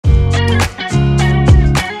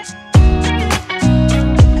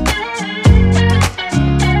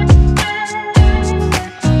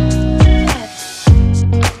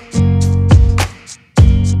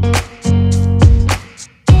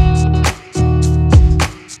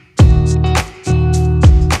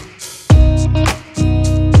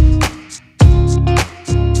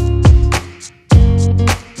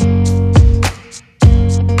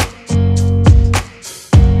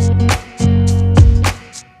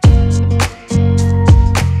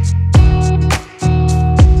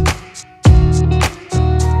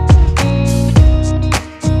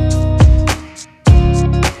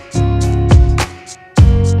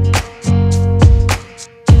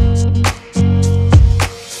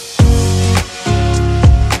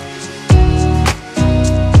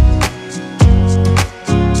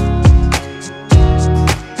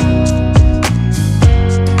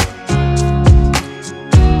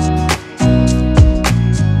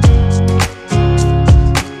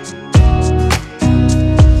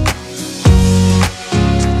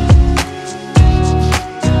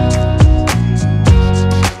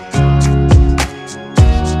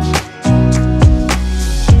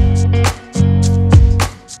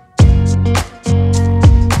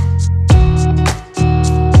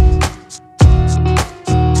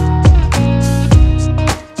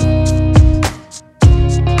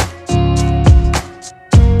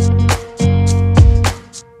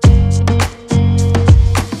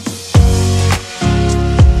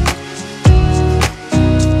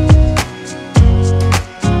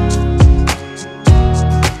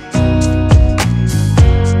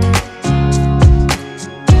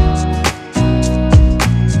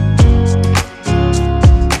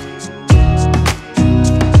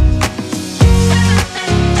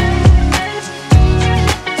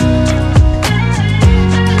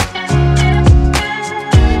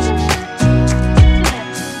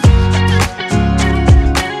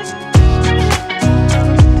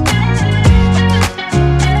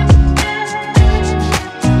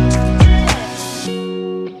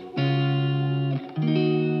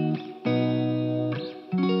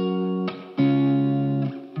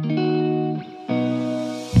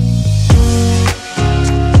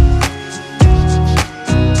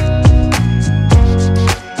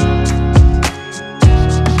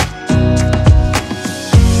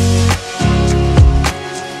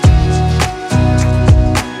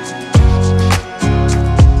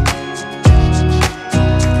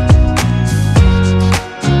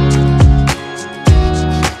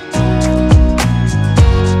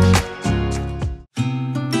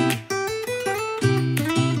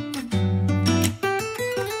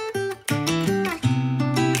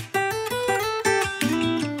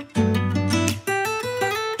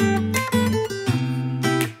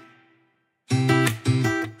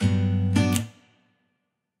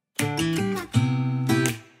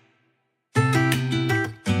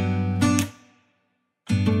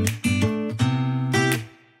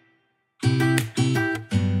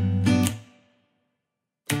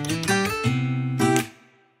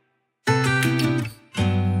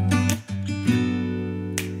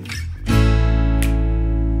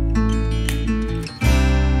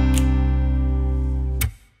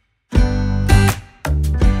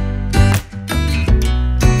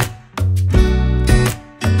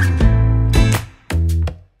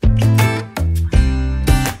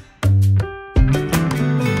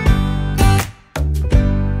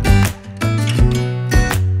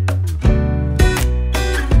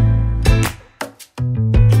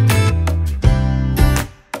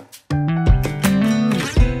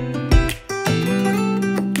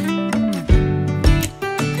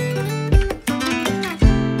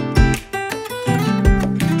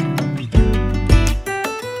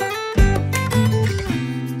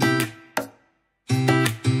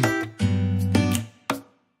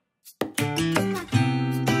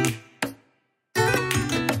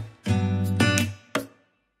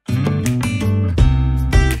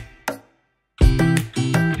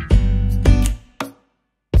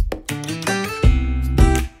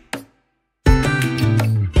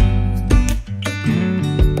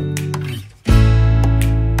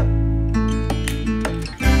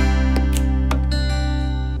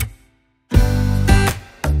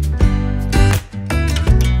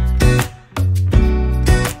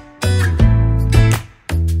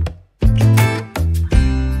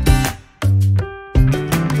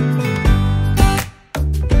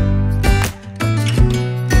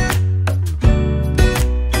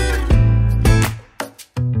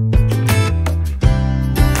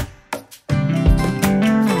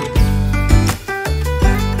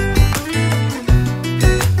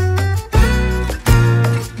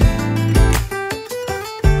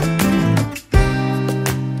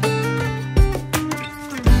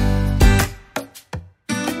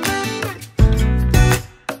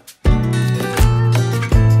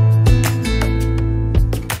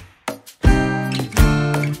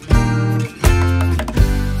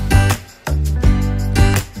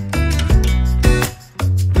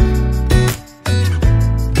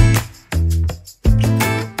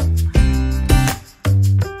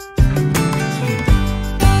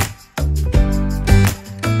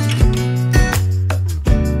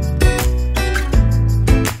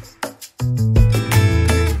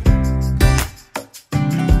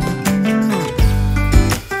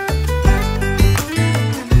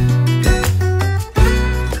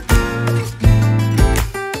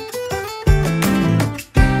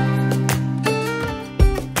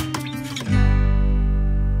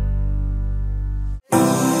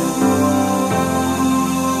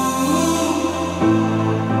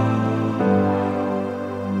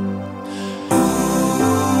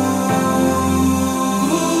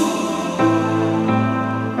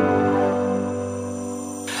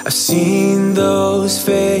I've seen those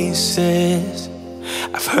faces,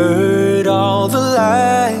 I've heard all the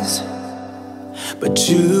lies, but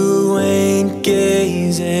you ain't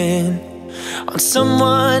gazing on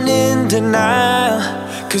someone in denial.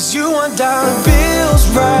 'Cause you want dollar bills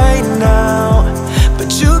right now,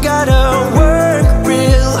 but you gotta work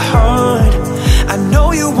real hard. I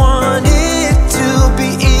know you want it to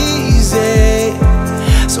be easy,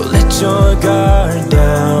 so let your guard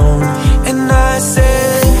down. And I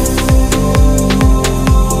said,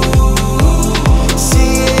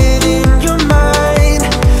 see it in your mind,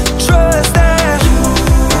 trust that you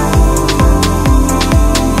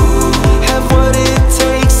have what it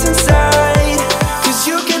takes inside, 'cause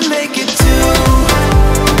you can make it too.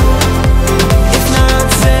 If not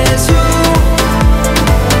says who,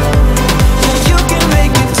 yeah, you can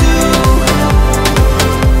make it too.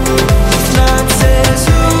 If not says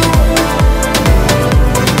who,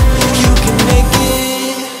 you can make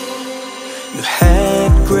it. You had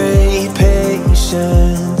great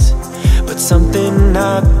patience, but something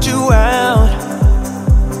knocked you out.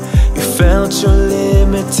 You felt your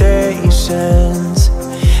limitations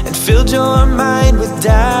and filled your mind with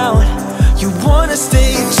doubt. You wanna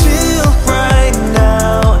stay chill right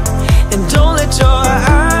now and don't let your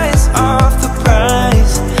eyes off the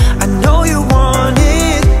prize. I know you want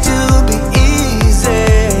it to be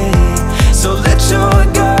easy, so let your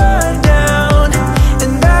guard down.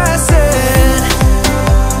 And I said,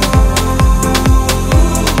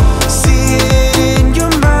 see it in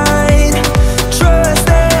your mind, trust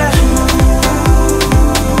that you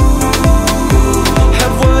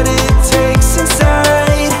have what it takes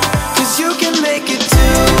inside, 'cause you can make it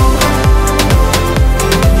too.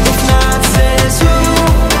 If not says who,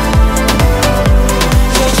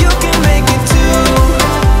 yeah, you can make it too.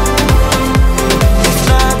 If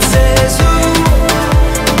not says who,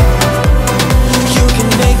 you can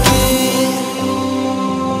make it.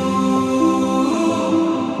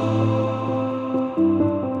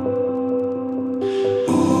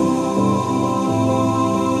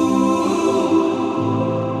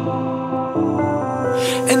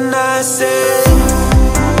 And I said,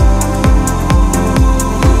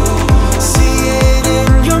 see it in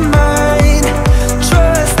your mind,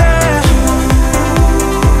 trust that you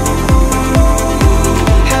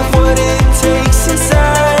have what it takes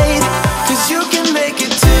inside, 'cause you can make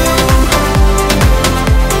it too.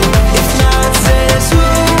 If not says who,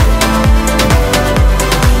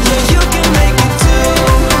 yeah, you can make it too.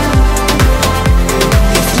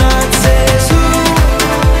 If not says who,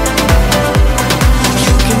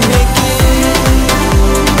 you can make it.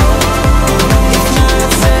 If not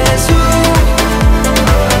says who,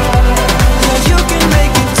 yeah, you can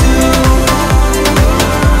make it too.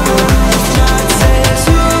 If not says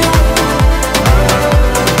who,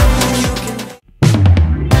 you can.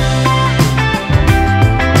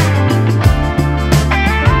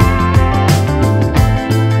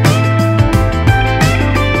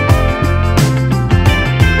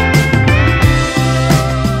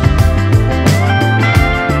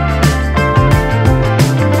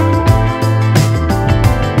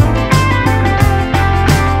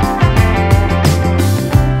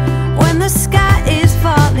 When the sky is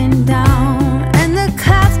falling down and the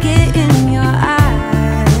clouds get in your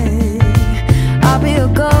eye, I'll be a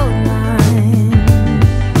gold mine.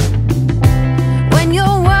 When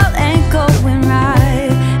your world ain't going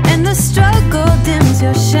right and the struggle dims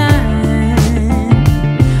your shine,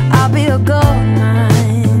 I'll be a gold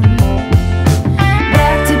mine.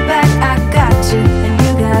 Back to back, I got you and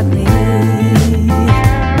you got me.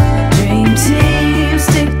 Dream team,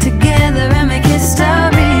 stick together and make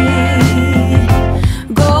history.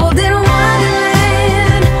 Golden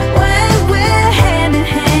wonderland, when we're hand in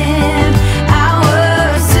hand,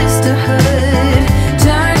 our sisterhood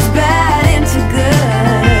turns bad into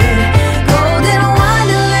good. Golden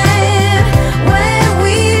wonderland, when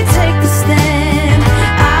we take the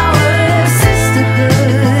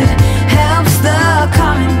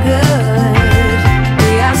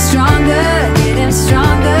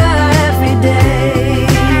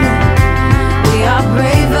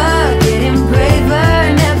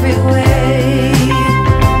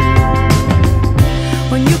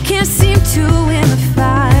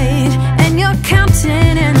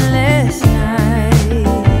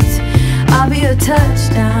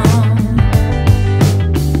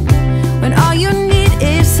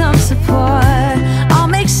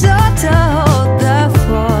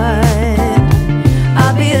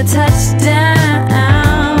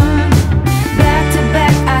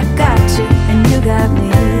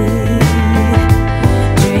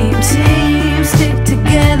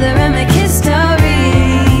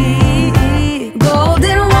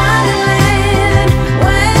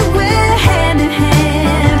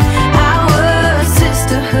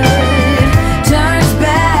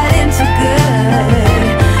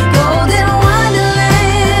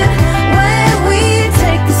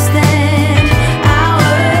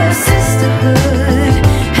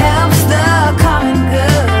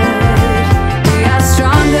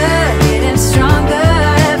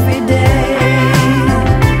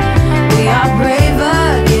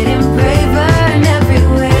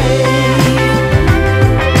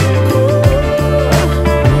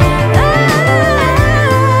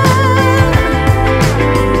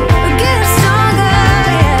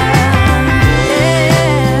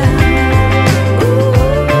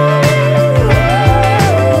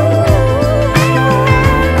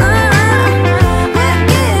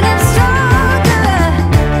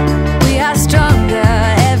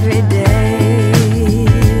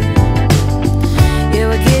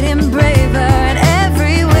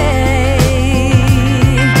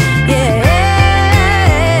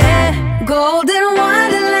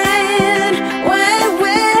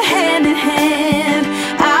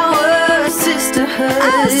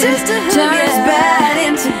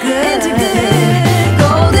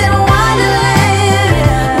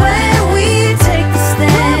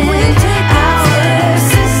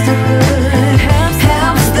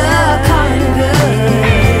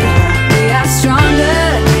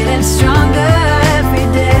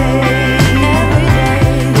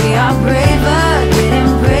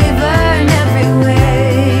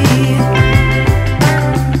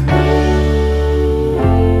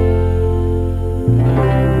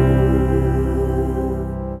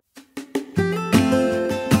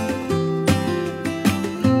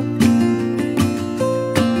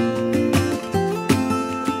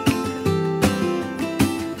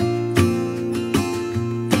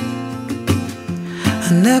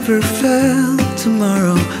never felt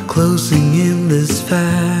tomorrow closing in this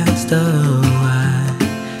fast. Oh, I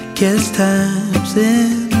guess time's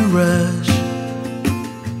in a rush.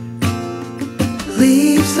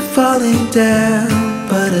 Leaves are falling down,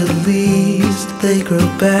 but at least they grow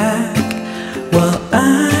back, while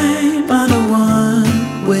I'm on a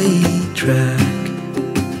one-way track.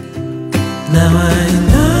 Now I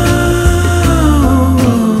know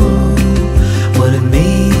what it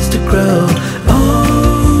means to grow old.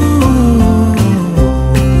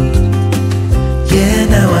 Yeah,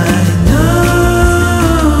 now I know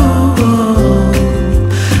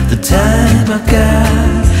the time I've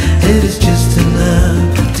got, it is just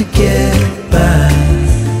enough to get by.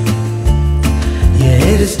 Yeah,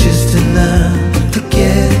 it is just enough to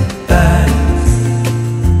get by.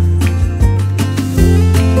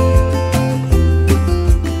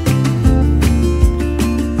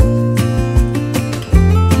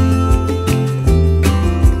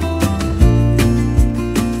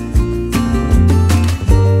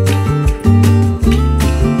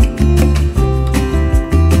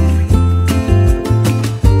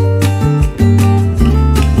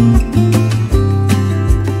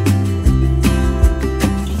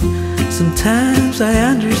 Sometimes I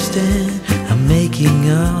understand I'm making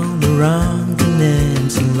all the wrong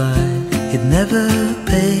demands in life. It never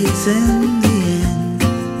pays in the end,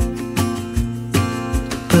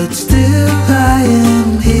 but still I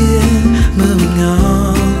am here, moving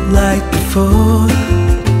on like before.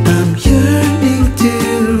 I'm yearning to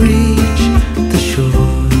reach the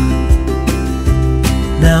shore.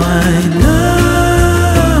 Now I know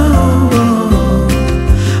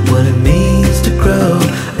what it means to grow.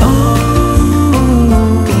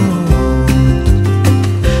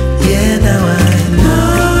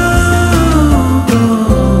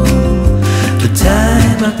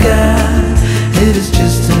 I've got, it is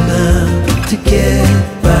just enough to get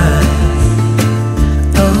by.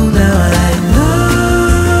 Oh, now I know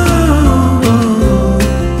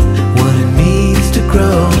what it means to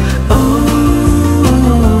grow old.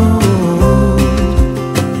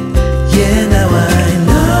 Yeah, now I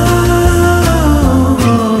know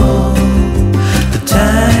the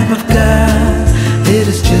time I've got, it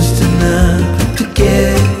is just enough to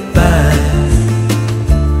get by.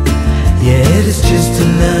 Yeah, it is just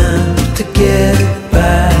enough to get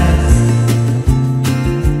by.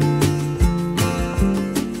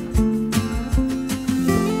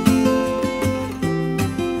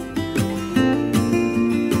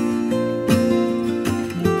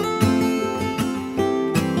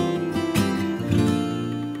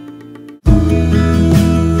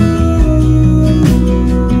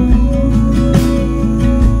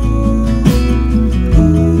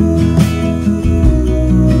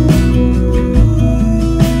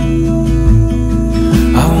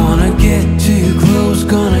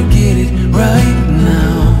 Gonna get it right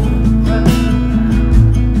now.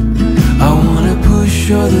 I wanna push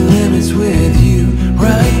all the limits with you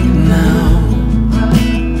right now.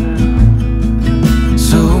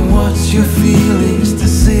 So what's your feelings? The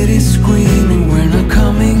city's screaming, we're not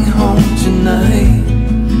coming home tonight.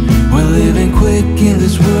 We're living quick in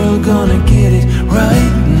this world, gonna get it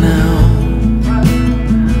right now.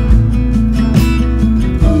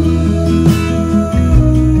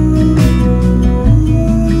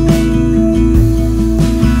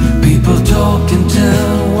 And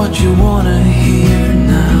tell what you wanna hear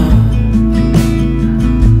now,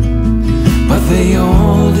 but they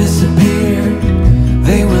all disappeared,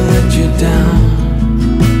 they will let you down.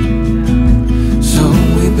 So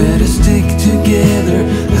we better stick together,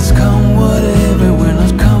 let's come whatever, we're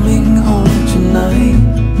not coming home tonight.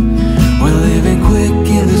 We're living quick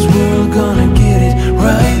in this world, gonna get it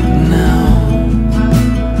right now.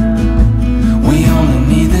 We only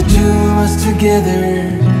need the two of us together.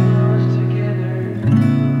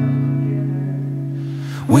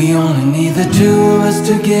 We only need the two of us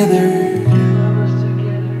together,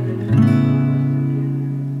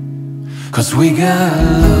 'cause we got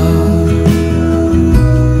love.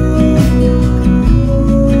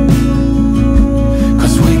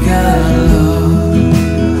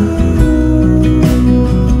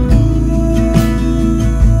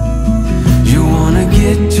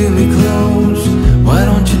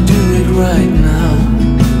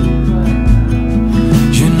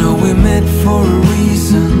 For a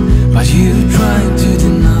reason, but you trying to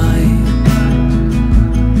deny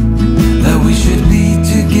that we should be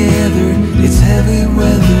together. It's heavy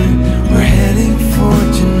weather, we're heading for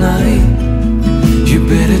tonight. You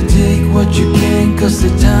better take what you can, 'cause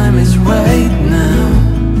the time is right now.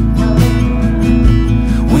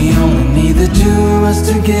 We only need the two of us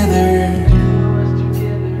together.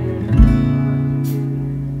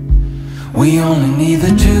 We only need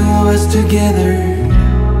the two of us together.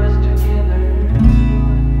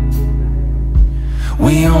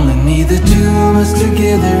 We only need the two of us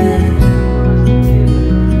together.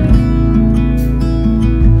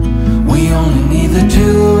 We only need the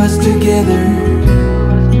two of us together.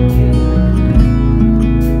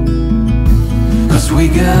 'Cause we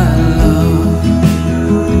got love.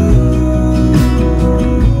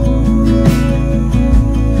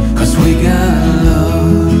 'Cause we got love.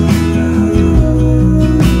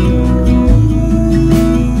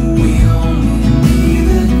 We only need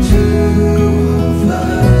the two of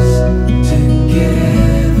us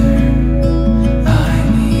together. I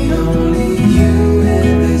need only you in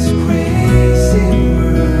this crazy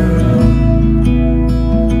world.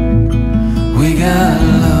 We got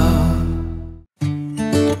love.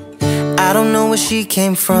 I don't know where she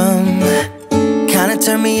came from, kinda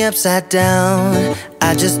turned me upside down.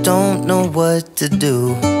 I just don't know what to do.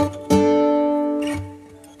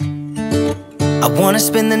 I wanna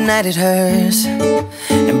spend the night at hers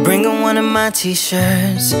and bring her one of my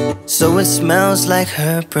t-shirts, so it smells like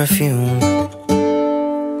her perfume.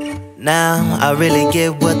 Now I really get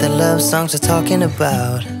what the love songs are talking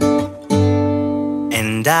about,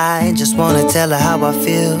 and I just wanna tell her how I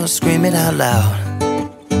feel, scream it out loud.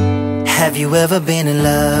 Have you ever been in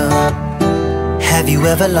love? Have you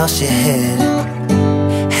ever lost your head?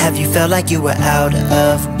 Have you felt like you were out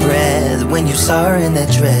of breath when you saw her in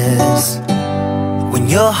that dress? When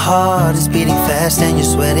your heart is beating fast and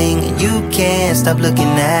you're sweating and you can't stop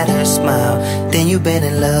looking at her smile, then you've been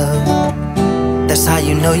in love. That's how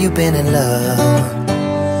you know you've been in love.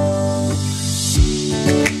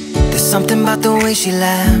 There's something about the way she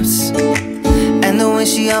laughs and the way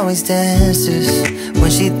she always dances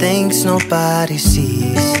when she thinks nobody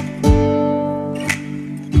sees.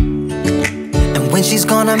 And when she's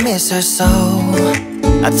gone I miss her so.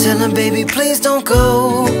 I tell her, baby, please don't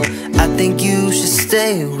go. I think you should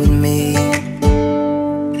stay with me.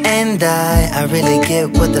 And I really get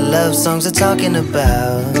what the love songs are talking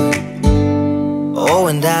about. Oh,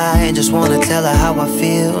 and I just wanna tell her how I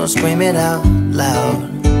feel, scream it out loud.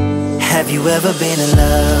 Have you ever been in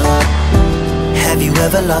love? Have you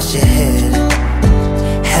ever lost your head?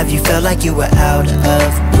 Have you felt like you were out of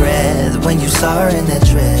breath when you saw her in that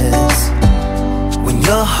dress? When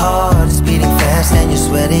your heart is beating fast and you're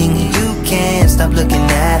sweating and you can't stop looking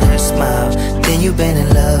at her smile, then you've been in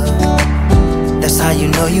love. That's how you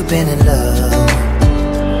know you've been in love.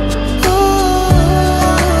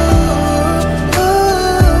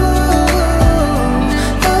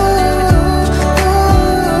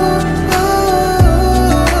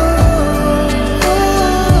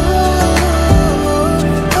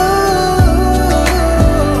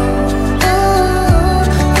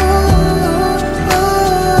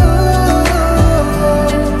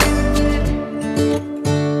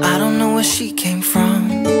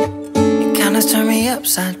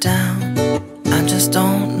 Upside down, I just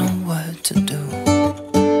don't know what to do.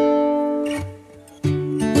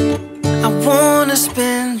 I wanna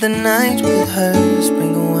spend the night with her,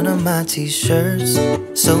 bring her one of my t-shirts,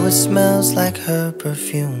 so it smells like her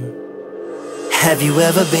perfume. Have you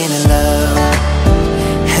ever been in love?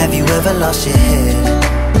 Have you ever lost your head?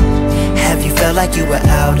 Have you felt like you were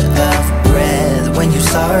out of breath when you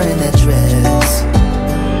saw her in that dress?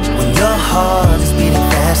 When your heart is beating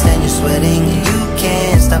fast and you're sweating and you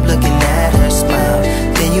can't stop looking at her smile,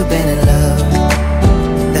 then you've been in love.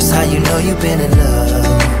 That's how you know you've been in love.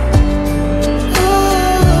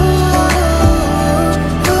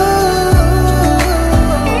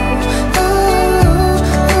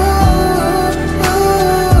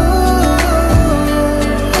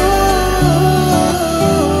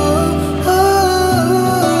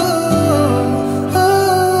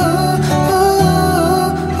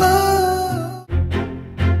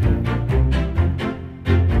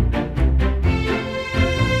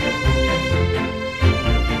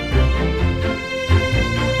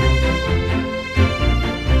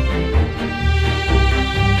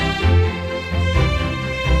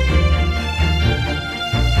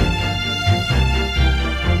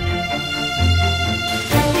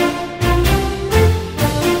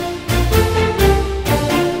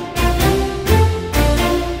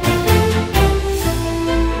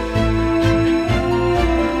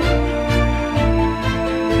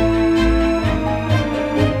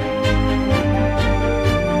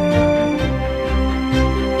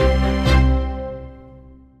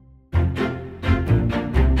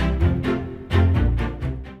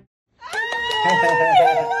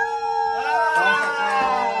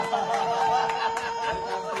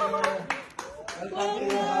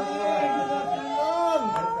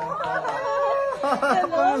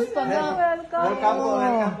 Hello. Welcome po, welcome po.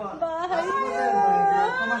 Bahay niya.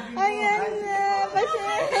 Ayan na.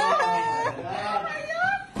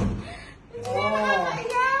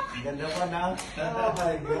 Ganda po na. Oh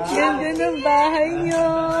my God. Ganda ng bahay niyo.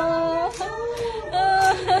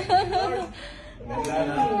 Ganda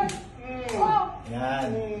na.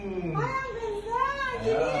 Yan.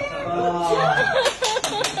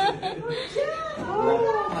 Oh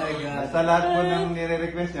my God. Sa lahat po ng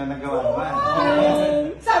nire-request nyo, nagawa naman.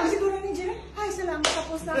 Sabi siguro ni Jenny, ay, salamat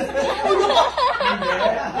tapos na.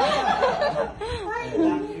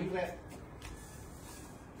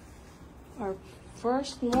 Our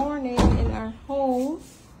first morning in our home.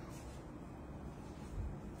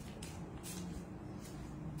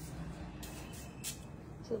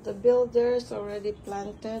 So the builders already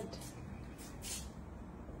planted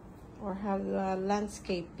or have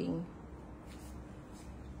landscaping.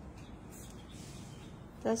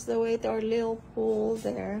 That's the way to our little pool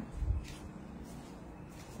there.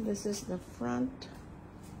 This is the front.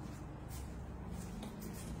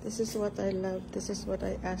 This is what I love. This is what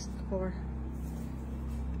I asked for.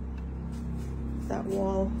 That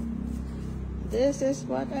wall. This is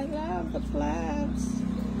what I love, the plants.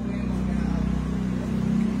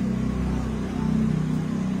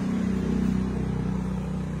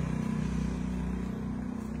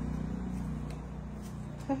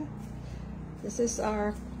 This is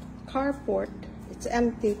our carport. It's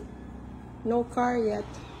empty. No car yet.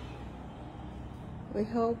 We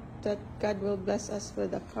hope that God will bless us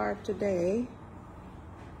with a car today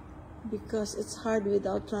because it's hard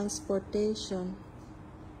without transportation.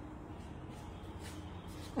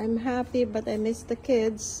 I'm happy, but I miss the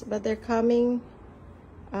kids, but they're coming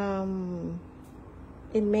in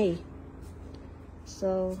May.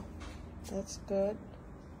 So that's good.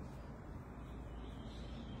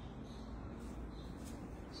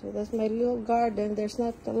 So that's my little garden. There's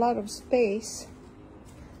not a lot of space.